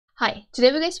Hi,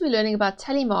 today we're going to be learning about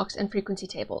tally marks and frequency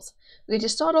tables. We're going to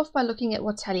start off by looking at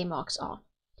what tally marks are.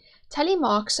 Tally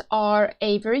marks are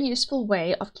a very useful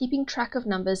way of keeping track of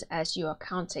numbers as you are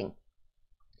counting.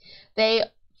 They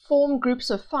form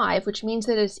groups of 5, which means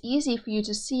that it's easy for you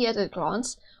to see at a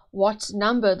glance what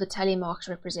number the tally marks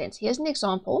represent. Here's an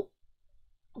example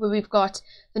where we've got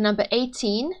the number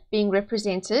 18 being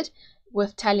represented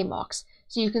with tally marks.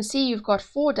 So you can see you've got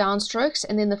 4 downstrokes,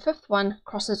 and then the fifth one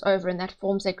crosses over, and that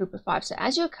forms a group of 5. So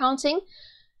as you're counting,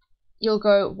 you'll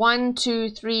go 1, 2,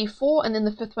 3, 4, and then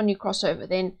the fifth one you cross over.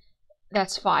 Then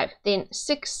that's 5. Then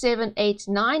 6, 7, 8,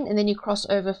 9, and then you cross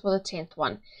over for the 10th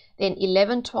one. Then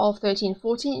 11, 12, 13,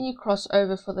 14, and you cross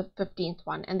over for the 15th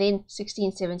one. And then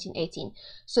 16, 17, 18.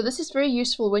 So this is very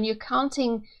useful when you're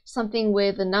counting something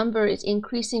where the number is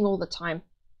increasing all the time.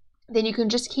 Then you can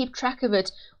just keep track of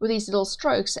it with these little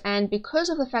strokes, and because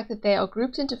of the fact that they are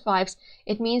grouped into 5s,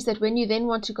 it means that when you then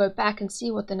want to go back and see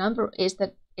what the number is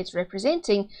that it's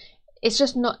representing,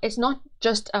 it's not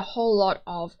just a whole lot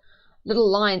of little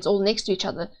lines all next to each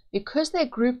other. Because they're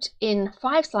grouped in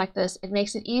 5s like this, it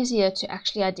makes it easier to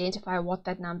actually identify what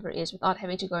that number is without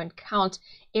having to go and count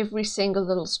every single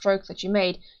little stroke that you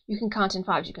made. You can count in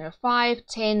 5s. You can go 5,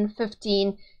 10,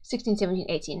 15, 16, 17,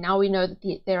 18. Now we know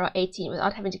that there are 18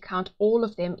 without having to count all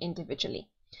of them individually.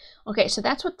 Okay, so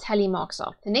that's what tally marks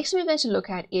are. The next thing we're going to look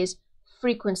at is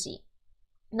frequency.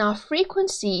 Now,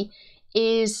 frequency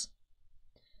is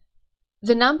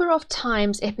the number of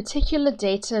times a particular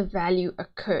data value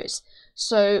occurs.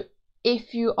 So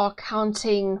if you are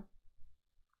counting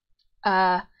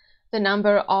the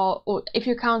number of, or if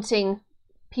you're counting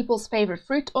people's favorite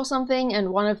fruit or something,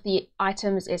 and one of the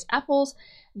items is apples,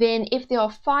 then if there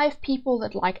are 5 people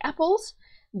that like apples,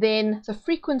 then the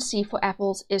frequency for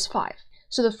apples is 5.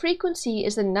 So the frequency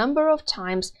is the number of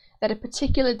times that a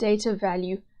particular data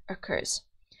value occurs.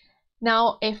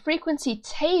 Now, a frequency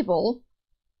table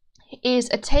is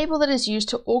a table that is used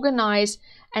to organize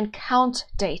and count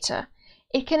data.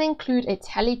 It can include a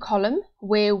tally column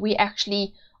where we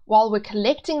actually, while we're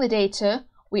collecting the data,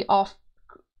 we are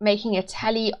making a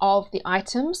tally of the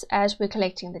items as we're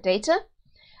collecting the data.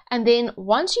 And then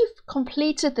once you've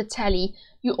completed the tally,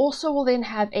 you also will then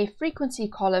have a frequency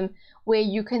column where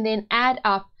you can then add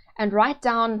up and write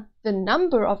down the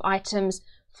number of items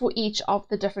for each of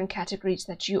the different categories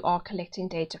that you are collecting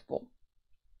data for.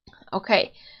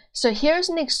 Okay, so here's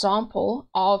an example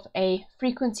of a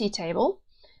frequency table.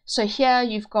 So here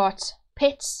you've got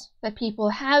pets that people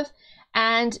have,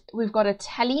 and we've got a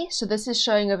tally. So this is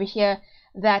showing over here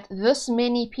that this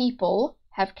many people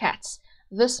have cats,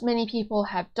 this many people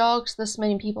have dogs, this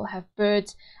many people have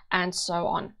birds, and so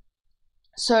on.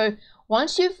 So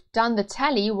once you've done the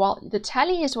tally, the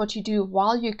tally is what you do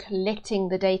while you're collecting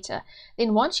the data.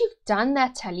 Then once you've done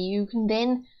that tally, you can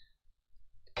then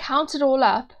count it all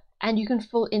up and you can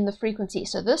fill in the frequency.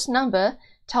 So this number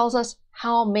tells us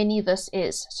how many this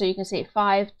is. So you can say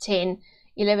 5, 10,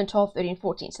 11, 12, 13,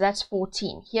 14. So that's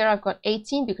 14. Here I've got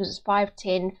 18 because it's 5,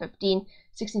 10, 15,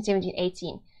 16, 17,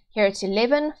 18. Here it's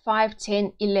 11, 5,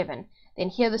 10, 11. Then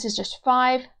here this is just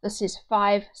 5. This is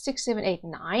 5, 6, 7, 8,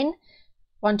 9.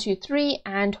 1, 2, 3,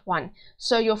 and 1.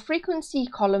 So your frequency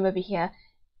column over here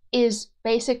is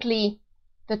basically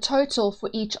the total for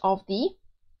each of the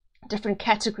different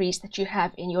categories that you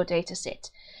have in your data set.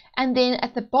 And then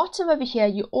at the bottom over here,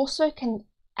 you also can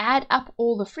add up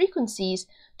all the frequencies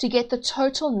to get the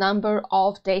total number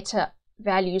of data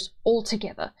values all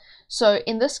together. So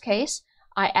in this case,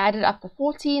 I added up the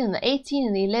 14 and the 18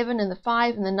 and the 11 and the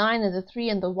 5 and the 9 and the 3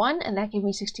 and the 1, and that gave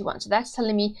me 61. So that's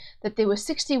telling me that there were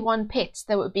 61 pets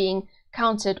that were being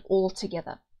counted all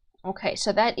together. Okay,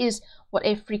 so that is what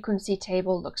a frequency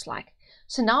table looks like.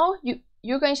 So now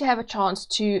you're going to have a chance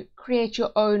to create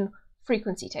your own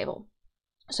frequency table.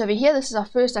 So over here, this is our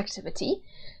first activity.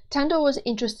 Tando was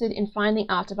interested in finding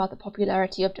out about the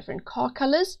popularity of different car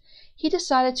colors. He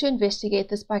decided to investigate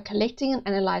this by collecting and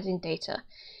analyzing data.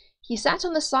 He sat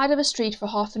on the side of a street for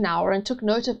half an hour and took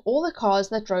note of all the cars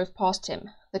that drove past him.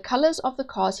 The colors of the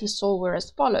cars he saw were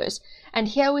as follows. And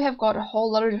here we have got a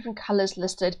whole lot of different colors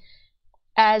listed.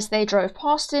 As they drove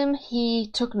past him, he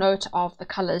took note of the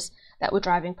colors that were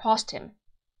driving past him.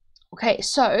 Okay,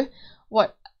 so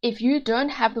if you don't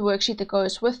have the worksheet that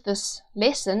goes with this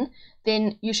lesson,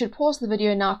 then you should pause the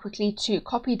video now quickly to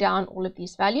copy down all of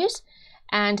these values,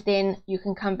 and then you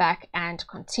can come back and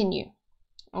continue.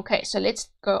 Okay, so let's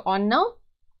go on now.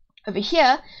 Over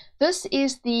here, this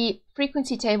is the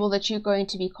frequency table that you're going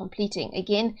to be completing.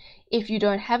 Again, if you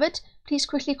don't have it, please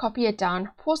quickly copy it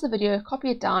down, pause the video, copy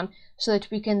it down so that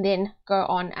we can then go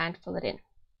on and fill it in.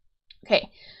 Okay,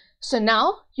 so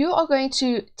now you are going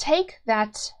to take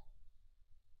that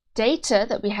data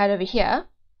that we had over here,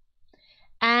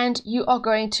 and you are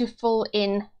going to fill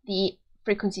in the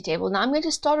frequency table. Now I'm going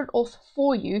to start it off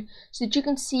for you so that you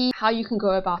can see how you can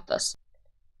go about this.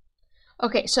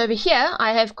 Okay, so over here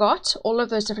I have got all of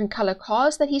those different color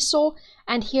cars that he saw,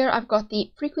 and here I've got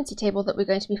the frequency table that we're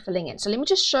going to be filling in. So let me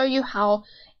just show you how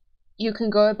you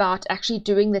can go about actually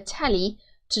doing the tally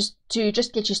to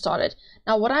just get you started.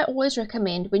 Now what I always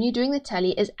recommend when you're doing the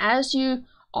tally is, as you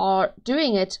are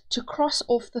doing it, to cross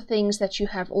off the things that you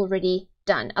have already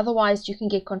done. Otherwise you can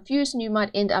get confused and you might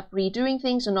end up redoing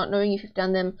things and not knowing if you've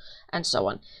done them, and so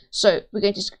on. So we're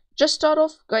going to just start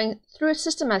off going through it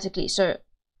systematically. So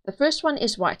the first one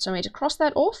is white, so I'm going to cross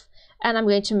that off and I'm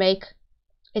going to make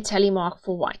a tally mark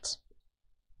for white.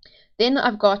 Then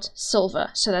I've got silver,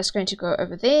 so that's going to go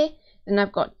over there. Then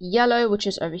I've got yellow, which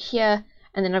is over here,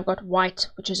 and then I've got white,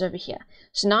 which is over here.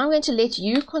 So now I'm going to let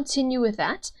you continue with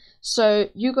that. So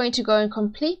you're going to go and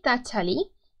complete that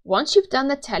tally. Once you've done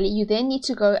the tally, you then need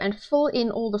to go and fill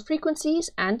in all the frequencies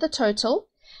and the total,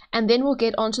 and then we'll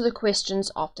get on to the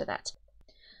questions after that.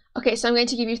 Okay, so I'm going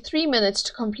to give you 3 minutes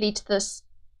to complete this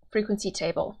frequency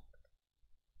table.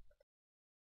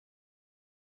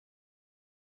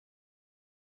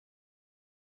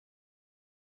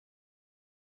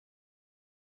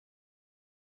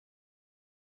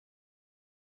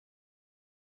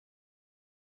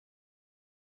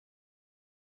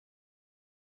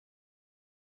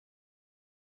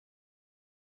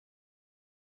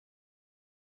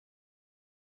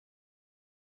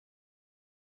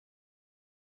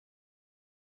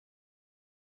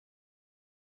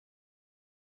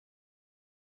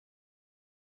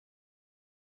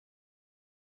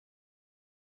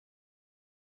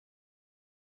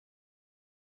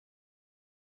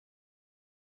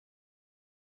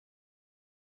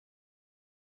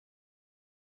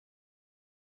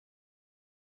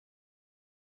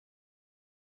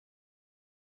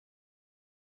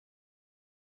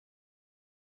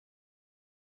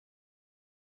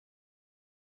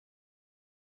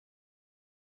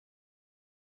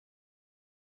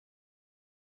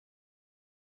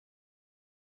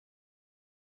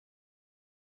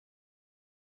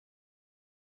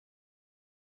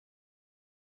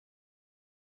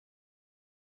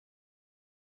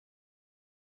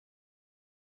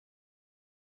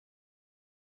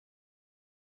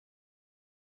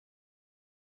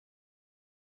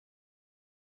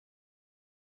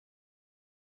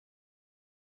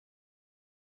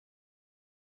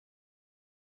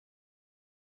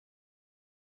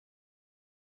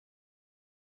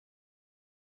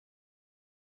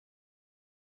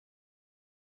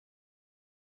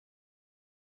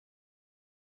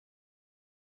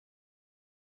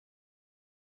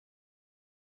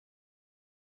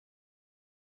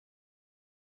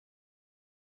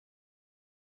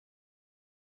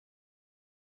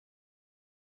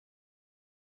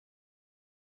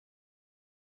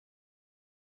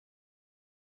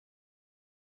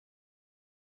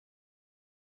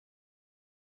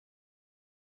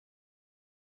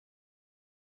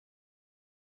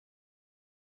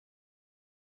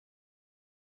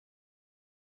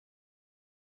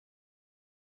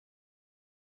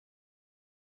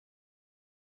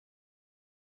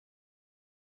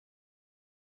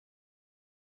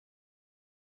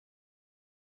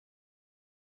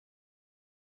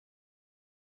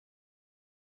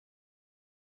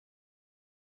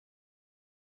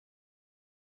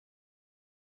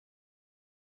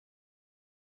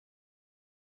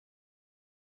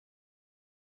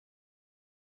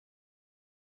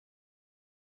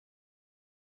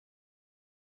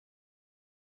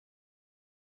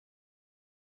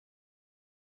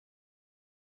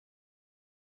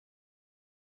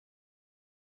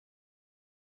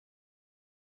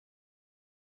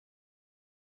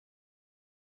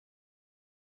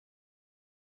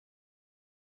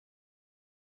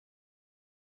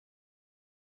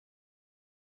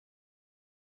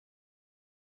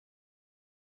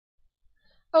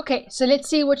 Okay, so let's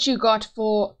see what you got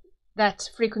for that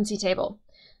frequency table.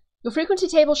 Your frequency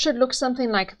table should look something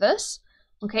like this.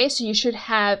 Okay, so you should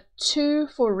have 2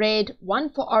 for red,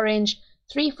 1 for orange,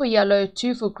 3 for yellow,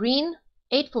 2 for green,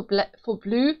 8 for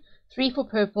blue, 3 for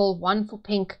purple, 1 for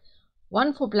pink,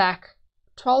 1 for black,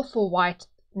 12 for white,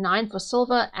 9 for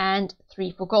silver, and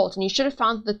 3 for gold. And you should have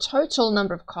found the total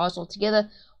number of cars altogether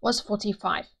was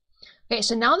 45. Okay,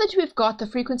 so now that we've got the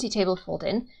frequency table filled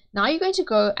in, now you're going to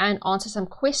go and answer some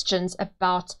questions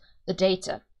about the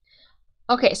data.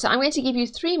 Okay, so I'm going to give you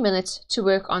 3 minutes to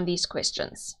work on these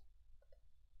questions.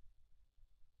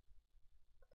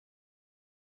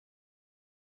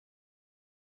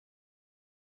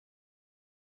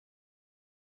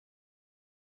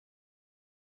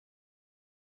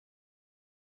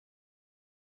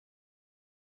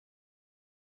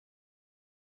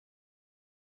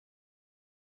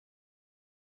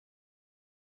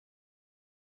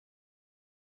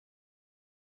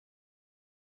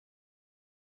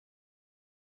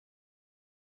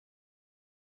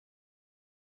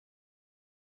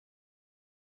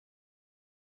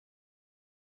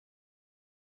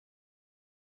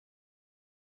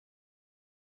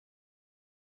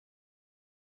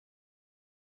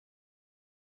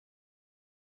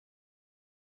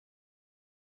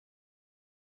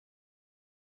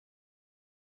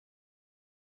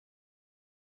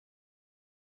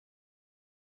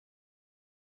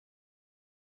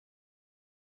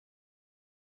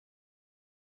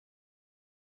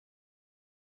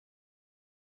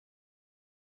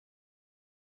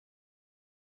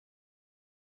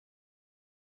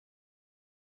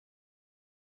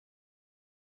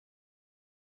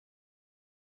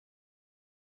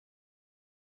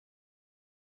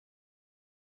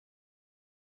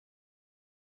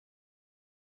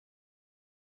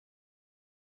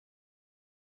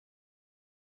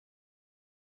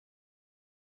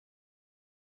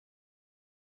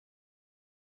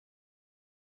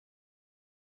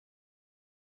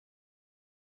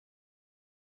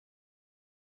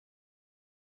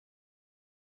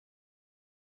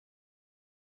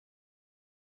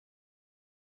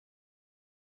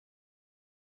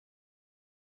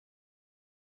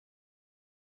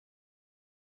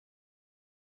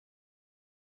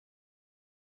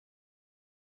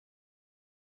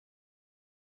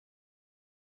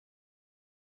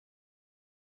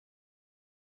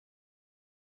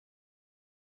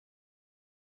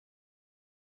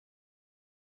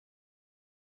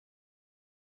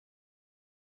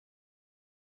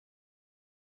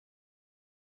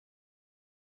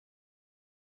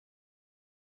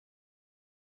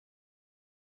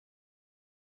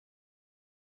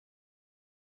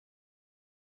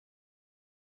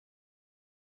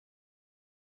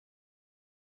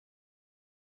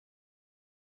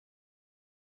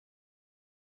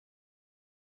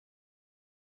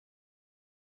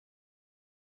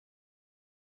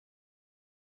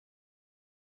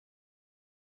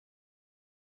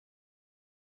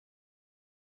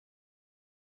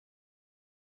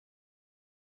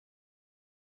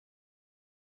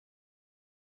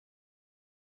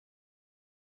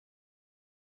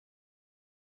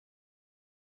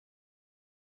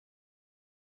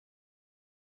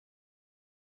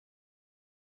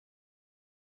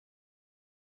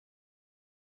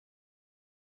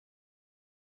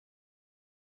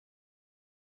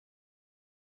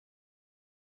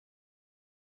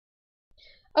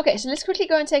 Okay, so let's quickly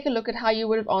go and take a look at how you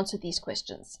would have answered these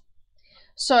questions.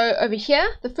 So over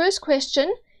here, the first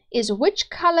question is which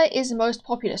color is most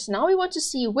popular? So now we want to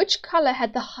see which color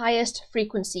had the highest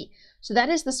frequency. So that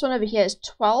is this one over here is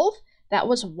 12. That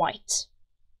was white.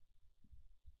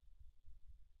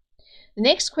 The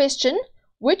next question,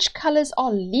 which colors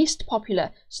are least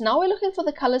popular? So now we're looking for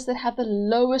the colors that have the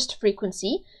lowest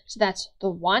frequency. So that's the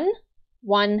 1,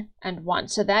 1, and 1.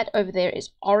 So that over there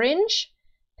is orange,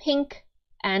 pink,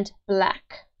 and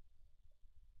black.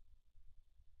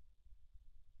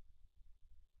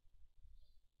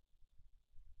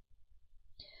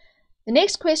 The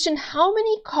next question, how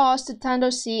many cars did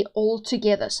Tando see all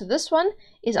together? So this one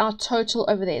is our total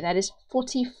over there. That is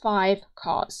 45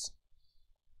 cars.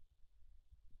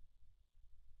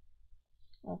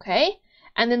 Okay,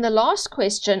 and then the last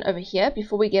question over here,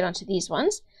 before we get onto these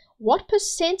ones, what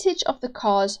percentage of the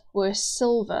cars were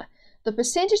silver? The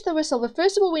percentage that were silver,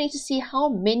 first of all, we need to see how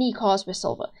many cars were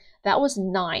silver. That was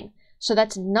 9. So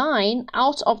that's 9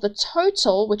 out of the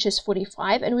total, which is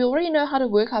 45, and we already know how to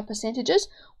work our percentages.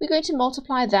 We're going to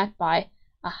multiply that by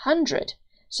 100.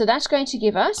 So that's going to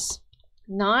give us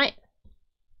 9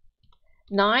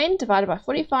 divided by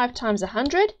 45 times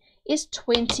 100 is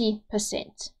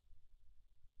 20%.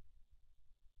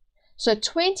 So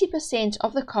 20%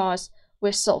 of the cars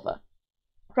were silver.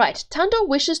 Right, Tando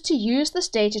wishes to use this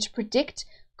data to predict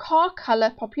car color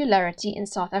popularity in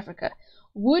South Africa.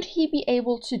 Would he be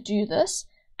able to do this,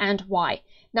 and why?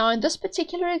 Now in this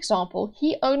particular example,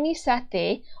 he only sat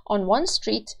there on one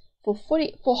street for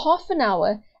half an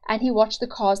hour, and he watched the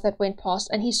cars that went past,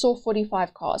 and he saw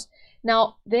 45 cars.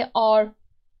 Now there are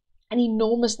an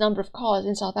enormous number of cars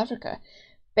in South Africa.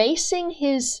 Basing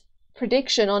his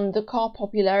prediction on the car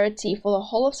popularity for the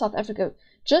whole of South Africa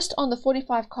just on the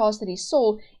 45 cars that he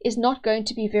saw is not going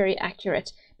to be very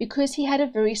accurate because he had a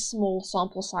very small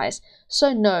sample size.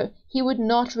 So no, he would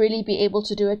not really be able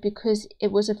to do it because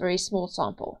it was a very small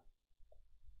sample.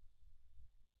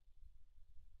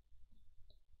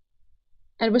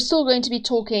 And we're still going to be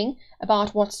talking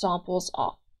about what samples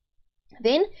are.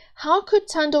 Then, how could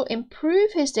Tando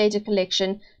improve his data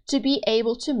collection to be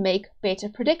able to make better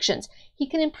predictions? He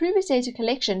can improve his data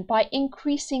collection by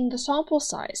increasing the sample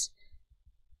size.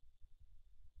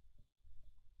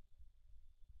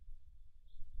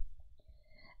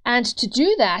 And to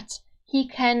do that, he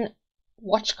can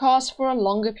watch cars for a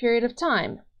longer period of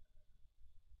time.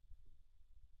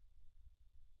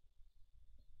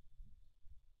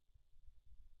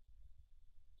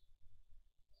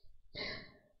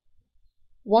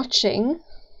 Watching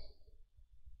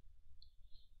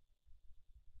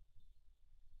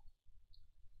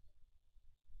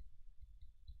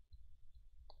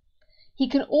he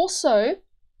can also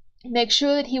make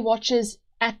sure that he watches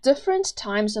at different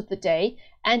times of the day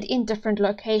and in different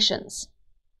locations.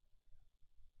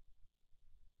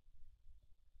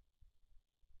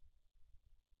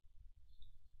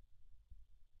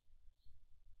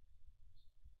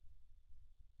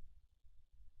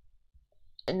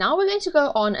 And now we're going to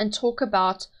go on and talk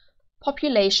about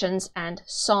populations and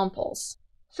samples.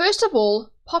 First of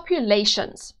all,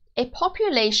 populations. A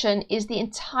population is the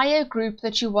entire group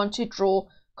that you want to draw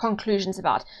conclusions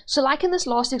about. So like in this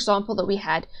last example that we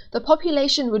had, the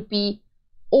population would be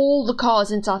all the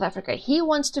cars in South Africa. He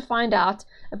wants to find out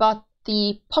about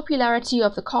the popularity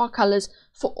of the car colors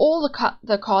for all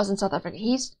the cars in South Africa.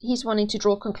 He's wanting to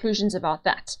draw conclusions about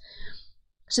that.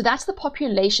 So that's the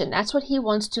population. That's what he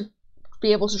wants to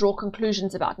be able to draw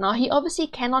conclusions about. Now, he obviously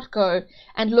cannot go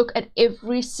and look at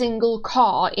every single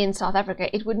car in South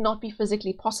Africa. It would not be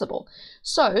physically possible.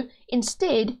 So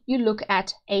instead, you look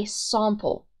at a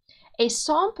sample. A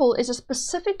sample is a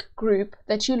specific group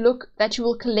that you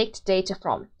will collect data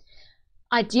from.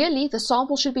 Ideally, the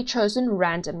sample should be chosen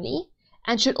randomly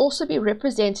and should also be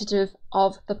representative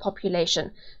of the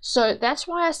population. So that's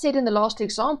why I said in the last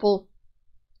example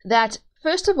that,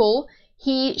 first of all,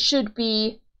 he should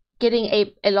be getting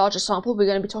a larger sample. We're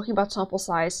going to be talking about sample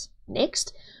size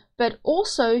next, but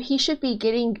also he should be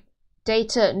getting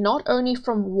data not only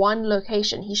from one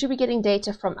location, he should be getting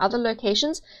data from other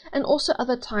locations and also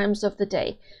other times of the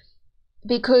day,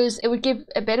 because it would give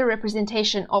a better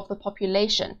representation of the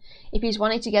population. If he's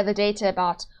wanting to gather data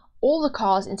about all the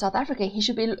cars in South Africa, he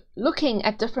should be looking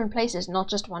at different places, not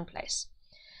just one place.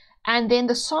 And then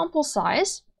the sample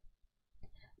size,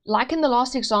 like in the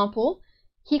last example,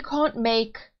 he can't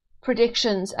make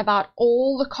predictions about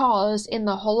all the cars in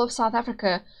the whole of South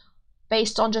Africa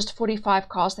based on just 45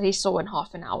 cars that he saw in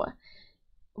half an hour.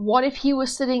 What if he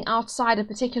was sitting outside a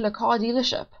particular car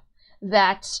dealership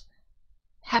that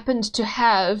happened to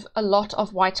have a lot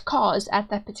of white cars at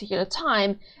that particular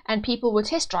time, and people were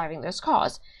test driving those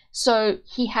cars. So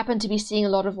he happened to be seeing a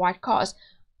lot of white cars.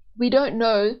 We don't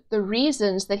know the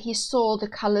reasons that he saw the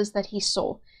colors that he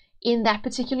saw in that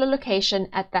particular location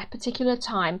at that particular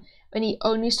time when he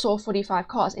only saw 45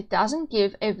 cars. It doesn't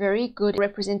give a very good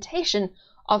representation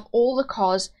of all the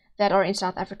cars that are in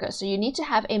South Africa. So you need to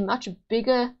have a much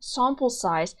bigger sample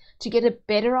size to get a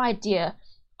better idea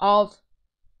of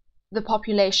the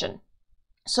population.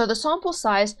 So the sample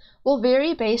size will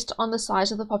vary based on the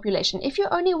size of the population. If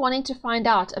you're only wanting to find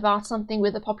out about something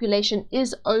where the population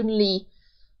is only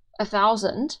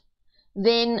 1,000,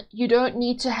 then you don't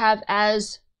need to have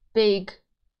as big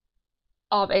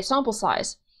of a sample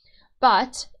size.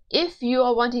 But if you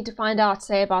are wanting to find out,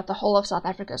 say, about the whole of South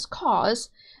Africa's cars,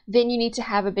 then you need to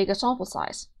have a bigger sample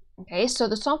size. Okay, so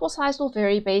the sample size will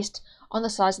vary based on the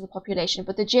size of the population,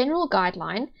 but the general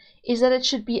guideline is that it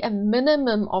should be a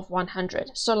minimum of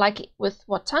 100. So like with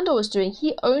what Thando was doing,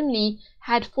 he only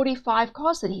had 45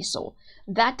 cars that he saw.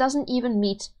 That doesn't even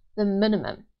meet the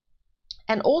minimum.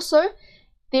 And also,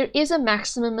 there is a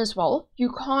maximum as well.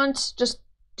 You can't just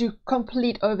do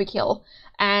complete overkill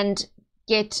and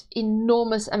get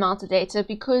enormous amounts of data,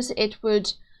 because it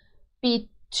would be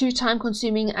too time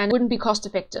consuming and wouldn't be cost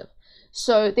effective.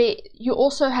 So you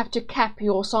also have to cap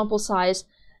your sample size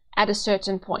at a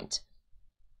certain point.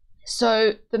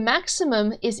 So the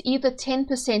maximum is either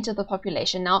 10% of the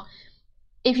population. Now,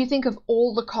 if you think of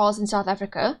all the cars in South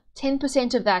Africa,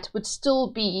 10% of that would still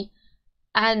be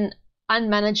an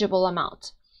unmanageable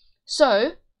amount.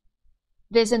 So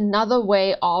there's another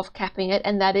way of capping it,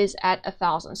 and that is at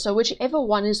 1,000. So whichever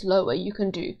one is lower, you can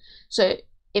do. So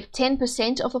if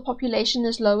 10% of the population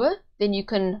is lower, then you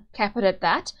can cap it at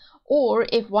that. Or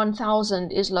if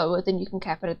 1,000 is lower, then you can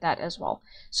cap it at that as well.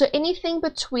 So anything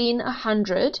between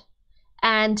 100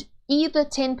 and either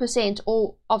 10%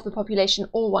 of the population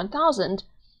or 1,000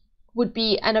 would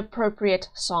be an appropriate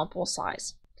sample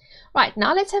size. Right,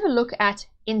 now let's have a look at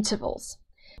intervals.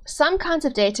 Some kinds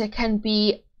of data can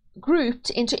be grouped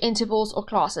into intervals or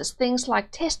classes. Things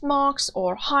like test marks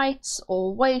or heights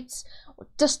or weights or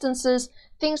distances,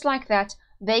 things like that,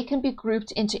 they can be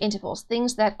grouped into intervals,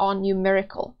 things that are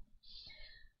numerical.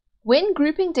 When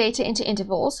grouping data into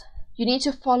intervals, you need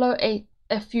to follow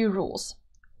a few rules.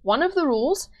 One of the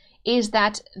rules is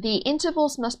that the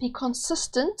intervals must be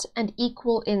consistent and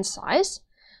equal in size.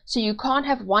 So you can't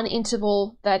have one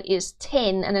interval that is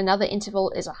 10 and another interval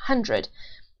is 100.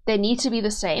 They need to be the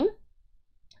same.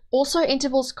 Also,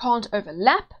 intervals can't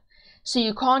overlap. So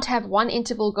you can't have one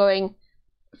interval going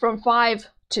from 5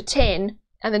 to 10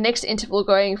 and the next interval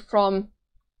going from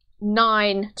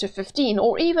 9 to 15,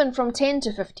 or even from 10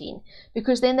 to 15,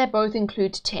 because then they both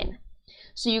include 10.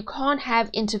 So you can't have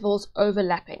intervals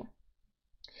overlapping.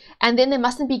 And then there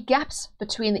mustn't be gaps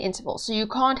between the intervals. So you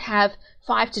can't have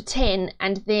 5 to 10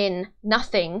 and then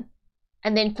nothing,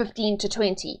 and then 15 to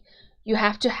 20. You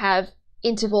have to have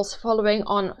intervals following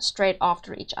on straight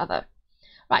after each other.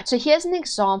 Right, so here's an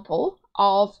example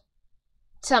of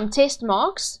some test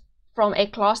marks from a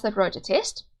class that wrote a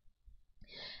test.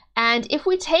 And if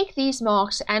we take these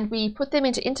marks and we put them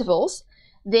into intervals,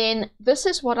 then this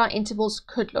is what our intervals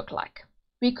could look like.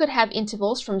 We could have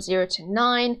intervals from 0 to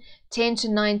 9, 10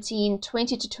 to 19,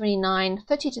 20 to 29,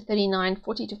 30 to 39,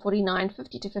 40 to 49,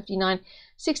 50 to 59,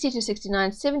 60 to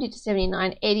 69, 70 to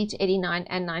 79, 80 to 89,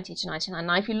 and 90 to 99.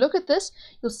 Now, if you look at this,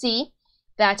 you'll see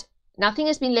that nothing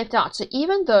has been left out. So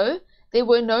even though there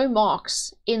were no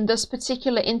marks in this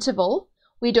particular interval,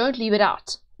 we don't leave it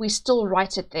out. We still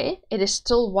write it there. It is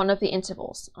still one of the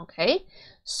intervals, okay?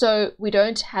 So we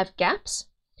don't have gaps.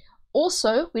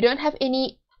 Also, we don't have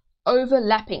any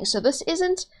overlapping. So this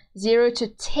isn't 0 to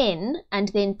 10 and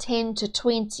then 10 to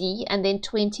 20 and then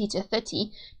 20 to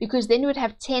 30, because then we would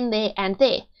have 10 there and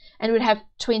there, and we'd have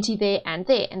 20 there and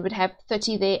there, and we'd have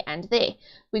 30 there and there.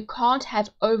 We can't have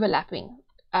overlapping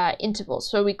intervals.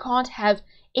 So we can't have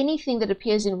anything that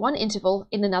appears in one interval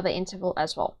in another interval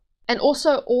as well. And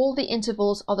also, all the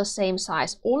intervals are the same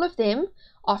size. All of them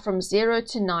are from 0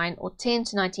 to 9 or 10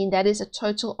 to 19. That is a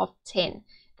total of 10.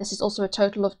 This is also a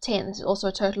total of 10. This is also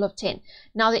a total of 10.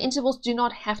 Now, the intervals do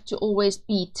not have to always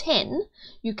be 10.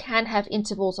 You can have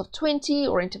intervals of 20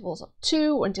 or intervals of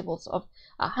 2 or intervals of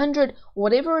 100,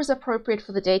 whatever is appropriate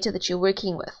for the data that you're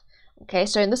working with. Okay,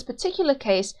 so in this particular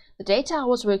case, the data I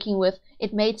was working with,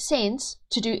 it made sense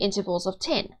to do intervals of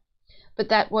 10. But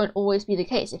that won't always be the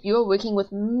case. If you are working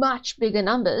with much bigger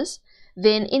numbers,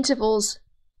 then intervals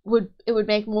would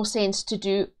make more sense to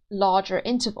do larger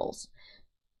intervals.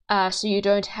 So you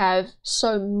don't have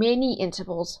so many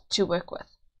intervals to work with.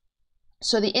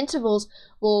 So the intervals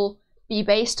will be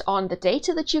based on the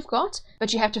data that you've got,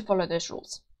 but you have to follow those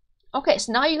rules. Okay,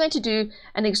 so now you're going to do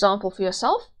an example for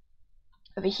yourself.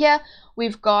 Over here,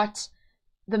 we've got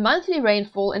the monthly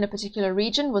rainfall in a particular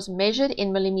region was measured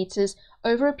in millimeters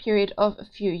over a period of a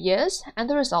few years, and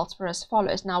the results were as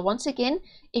follows. Now, once again,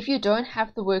 if you don't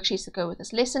have the worksheets that go with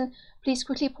this lesson, please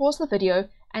quickly pause the video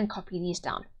and copy these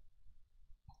down.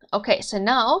 Okay, so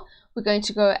now we're going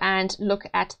to go and look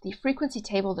at the frequency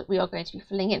table that we are going to be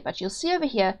filling in. But you'll see over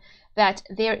here that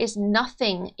there is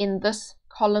nothing in this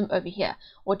column over here.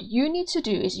 What you need to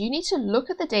do is you need to look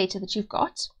at the data that you've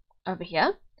got over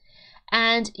here,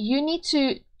 and you need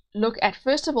to look at,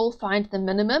 first of all, find the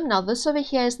minimum. Now this over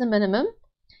here is the minimum.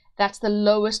 That's the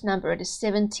lowest number. It is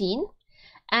 17.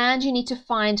 And you need to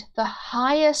find the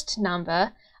highest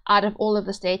number out of all of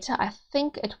this data. I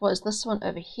think it was this one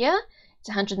over here. It's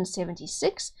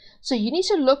 176. So you need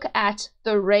to look at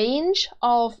the range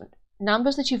of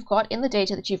numbers that you've got in the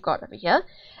data that you've got over here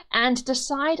and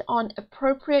decide on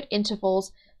appropriate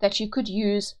intervals that you could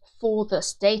use for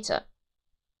this data.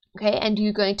 Okay, and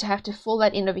you're going to have to fill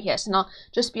that in over here. So now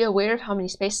just be aware of how many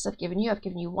spaces I've given you. I've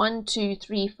given you 1, 2,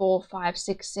 3, 4, 5,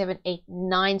 6, 7, 8,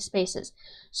 9 spaces.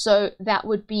 So that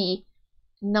would be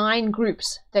 9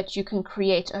 groups that you can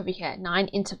create over here, 9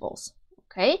 intervals.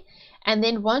 Okay, and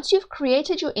then once you've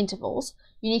created your intervals,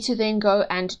 you need to then go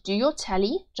and do your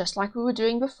tally, just like we were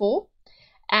doing before.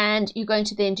 And you're going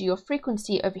to then do your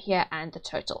frequency over here and the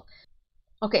total.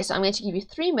 Okay, so I'm going to give you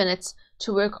 3 minutes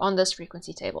to work on this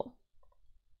frequency table.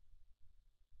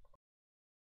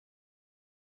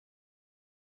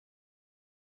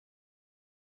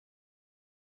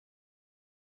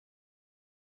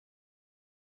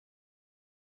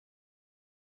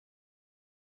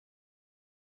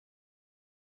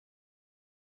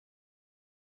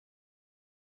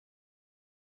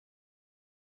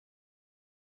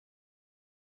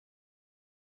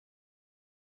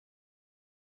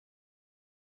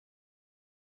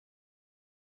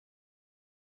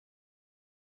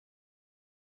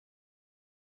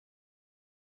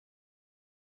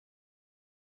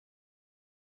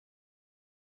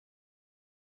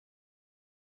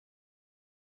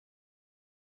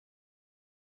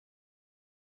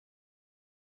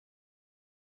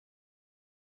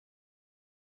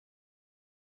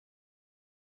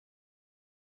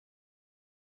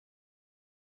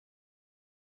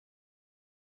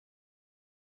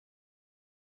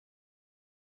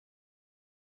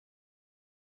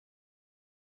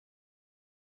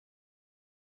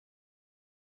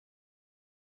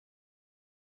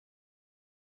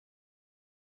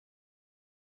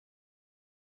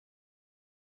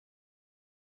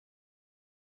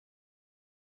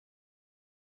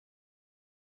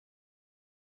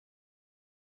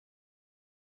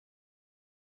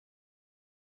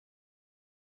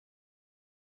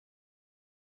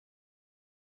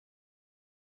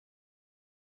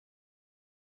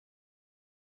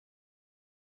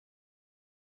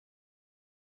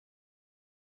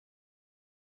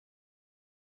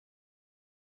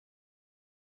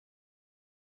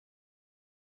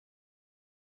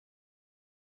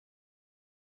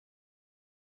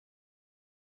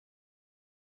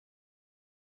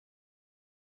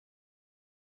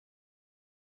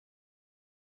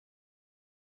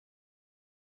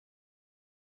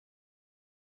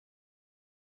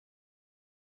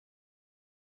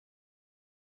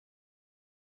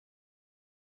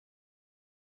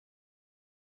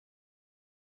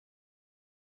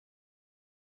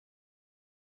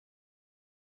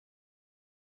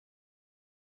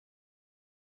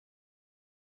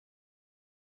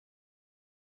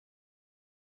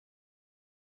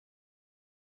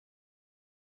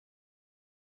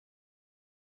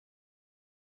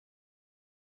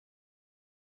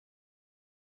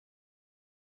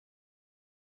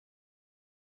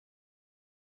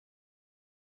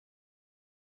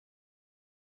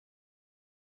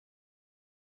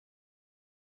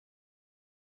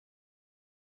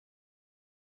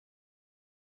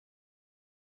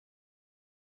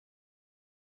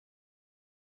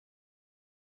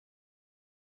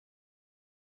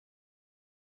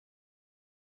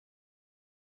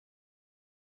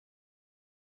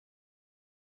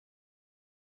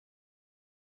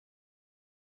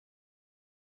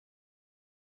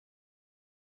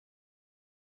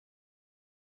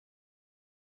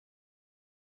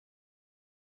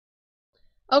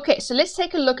 Okay, so let's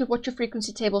take a look at what your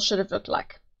frequency table should have looked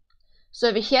like. So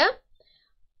over here,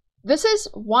 this is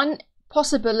one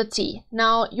possibility.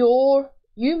 Now,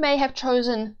 you may have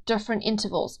chosen different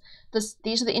intervals.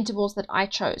 These are the intervals that I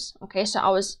chose. Okay, so I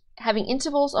was having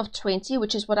intervals of 20,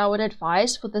 which is what I would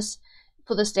advise for this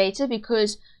data,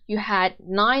 because you had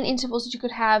 9 intervals that you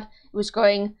could have. It was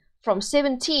going from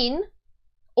 17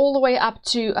 all the way up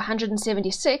to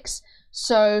 176.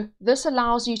 So this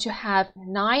allows you to have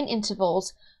 9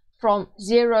 intervals from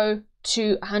 0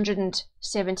 to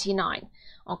 179.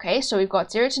 Okay, so we've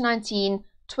got 0 to 19,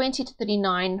 20 to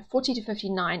 39, 40 to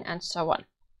 59, and so on.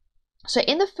 So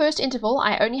in the first interval,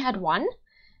 I only had 1.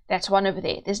 That's 1 over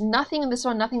there. There's nothing in this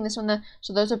one, nothing in this one,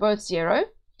 so those are both 0.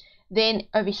 Then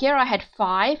over here, I had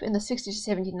 5 in the 60 to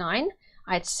 79.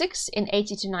 I had 6 in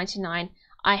 80 to 99.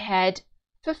 I had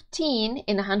 15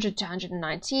 in 100 to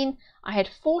 119. I had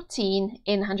 14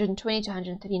 in 120 to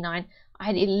 139. I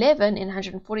had 11 in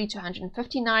 140 to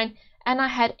 159. And I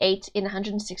had 8 in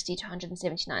 160 to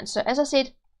 179. So as I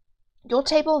said, your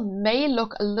table may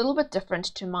look a little bit different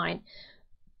to mine,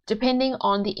 depending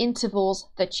on the intervals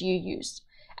that you use.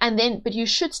 But you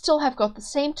should still have got the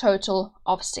same total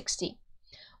of 60.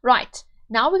 Right,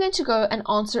 now we're going to go and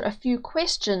answer a few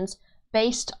questions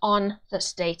based on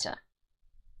this data.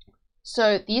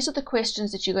 So these are the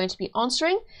questions that you're going to be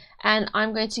answering, and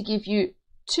I'm going to give you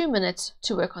 2 minutes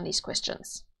to work on these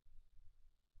questions.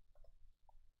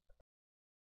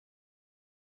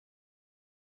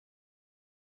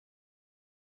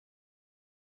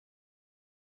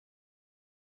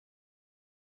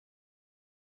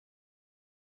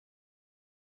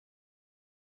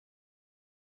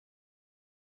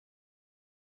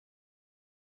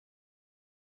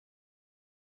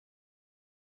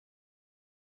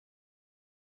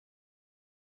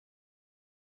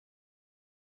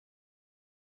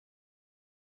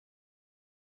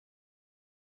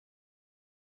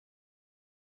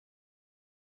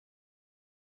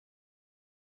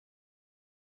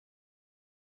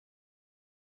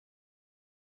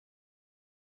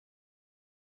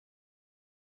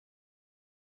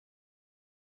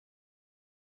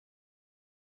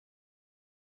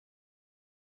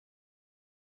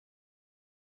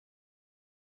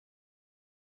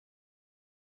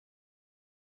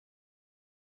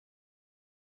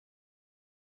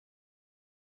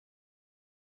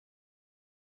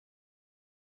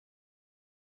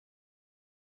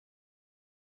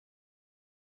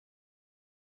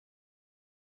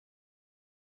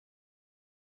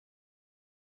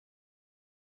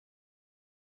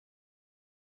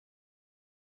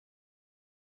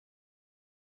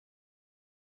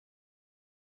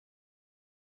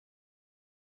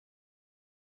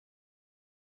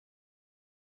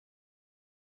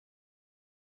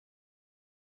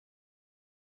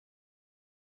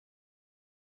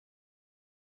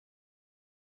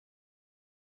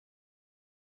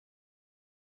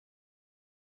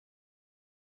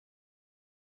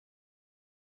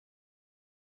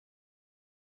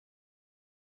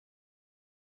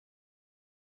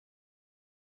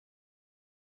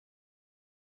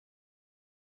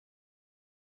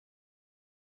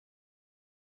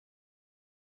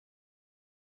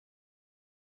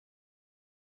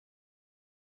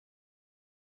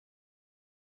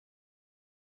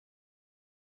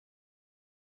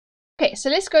 Okay,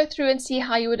 so let's go through and see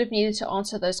how you would have needed to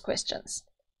answer those questions.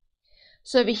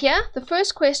 So over here, the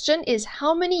first question is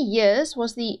how many years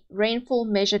was the rainfall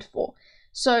measured for?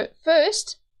 So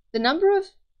first,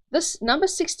 this number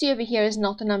 60 over here is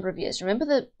not the number of years. Remember,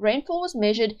 the rainfall was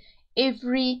measured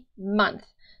every month.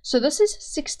 So this is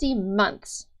 60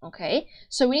 months, okay?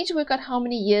 So we need to work out how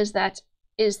many years that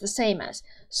is the same as.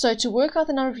 So to work out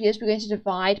the number of years, we're going to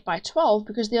divide by 12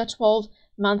 because there are 12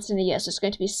 months in a year. So it's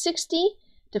going to be 60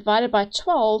 divided by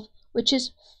 12, which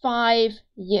is 5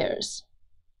 years.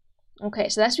 Okay,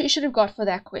 so that's what you should have got for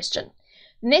that question.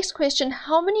 Next question,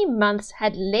 how many months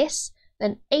had less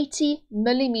than 80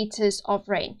 millimeters of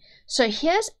rain? So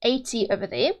here's 80 over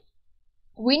there.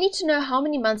 We need to know how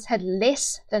many months had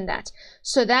less than that.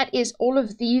 So that is all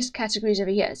of these categories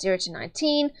over here, 0 to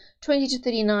 19, 20 to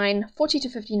 39, 40 to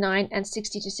 59, and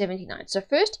 60 to 79. So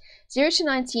first, 0 to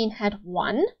 19 had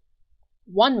one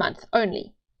month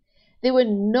only. There were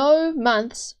no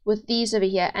months with these over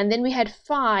here, and then we had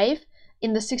 5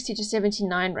 in the 60 to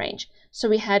 79 range. So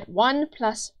we had 1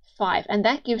 plus 5, and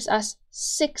that gives us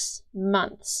 6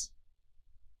 months.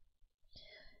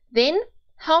 Then,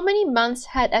 how many months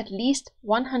had at least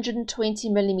 120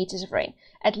 millimeters of rain?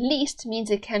 At least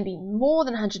means it can be more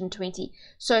than 120.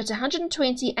 So it's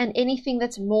 120 and anything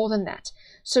that's more than that.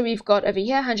 So we've got over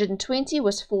here 120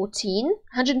 was 14,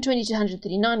 120 to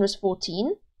 139 was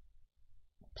 14,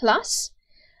 plus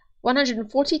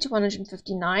 140 to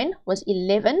 159 was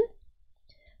 11,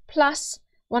 plus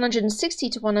 160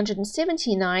 to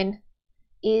 179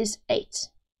 is 8.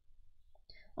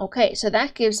 Okay, so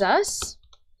that gives us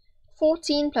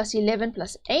 14 plus 11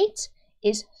 plus 8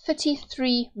 is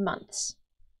 33 months.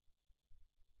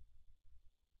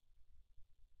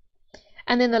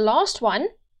 And then the last one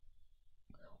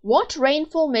What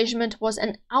rainfall measurement was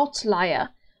an outlier,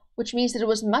 which means that it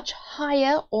was much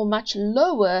higher or much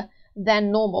lower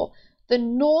than normal? The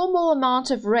normal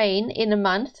amount of rain in a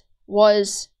month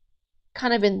was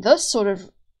kind of in this sort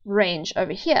of range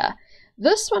over here.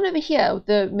 This one over here,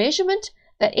 the measurement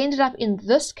that ended up in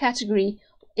this category,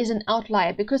 is an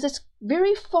outlier because it's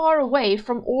very far away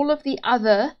from all of the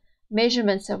other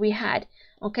measurements that we had.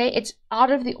 Okay, it's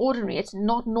out of the ordinary, it's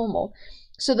not normal.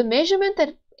 So the measurement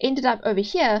that ended up over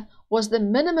here was the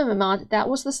minimum amount. That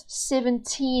was this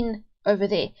 17 over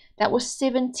there. That was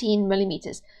 17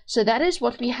 millimeters. So that is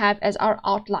what we have as our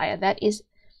outlier. That is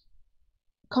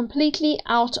completely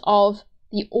out of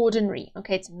the ordinary.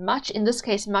 Okay, it's much, in this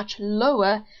case, much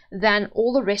lower than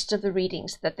all the rest of the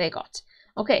readings that they got.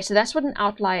 Okay, so that's what an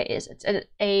outlier is. It's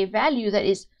a value that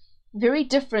is very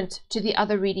different to the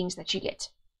other readings that you get.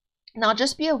 Now,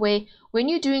 just be aware, when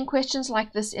you're doing questions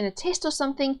like this in a test or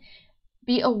something,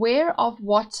 be aware of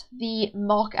what the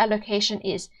mark allocation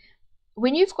is.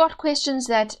 When you've got questions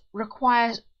that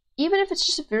require, even if it's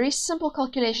just a very simple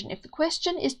calculation, if the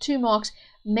question is 2 marks,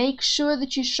 make sure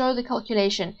that you show the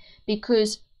calculation,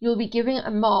 because you'll be giving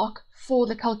a mark for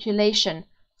the calculation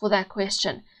for that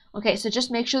question. Okay, so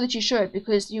just make sure that you show it,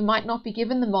 because you might not be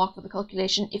given the mark for the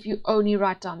calculation if you only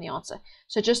write down the answer.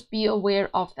 So just be aware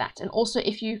of that. And also,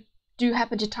 if you do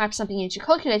happen to type something into your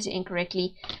calculator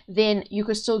incorrectly, then you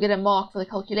could still get a mark for the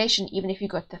calculation even if you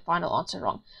got the final answer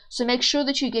wrong. So make sure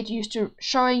that you get used to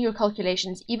showing your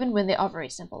calculations even when they are very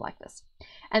simple like this.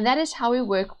 And that is how we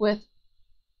work with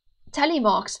tally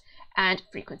marks and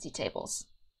frequency tables.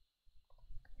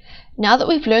 Now that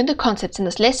we've learned the concepts in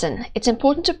this lesson, it's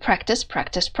important to practice,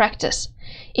 practice, practice.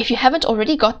 If you haven't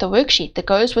already got the worksheet that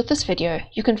goes with this video,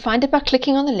 you can find it by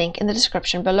clicking on the link in the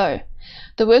description below.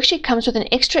 The worksheet comes with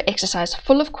an extra exercise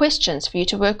full of questions for you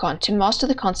to work on to master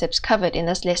the concepts covered in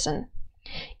this lesson.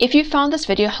 If you found this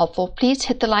video helpful, please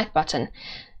hit the like button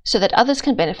so that others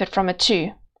can benefit from it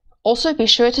too. Also, be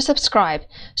sure to subscribe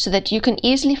so that you can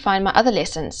easily find my other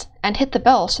lessons, and hit the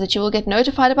bell so that you will get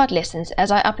notified about lessons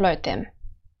as I upload them.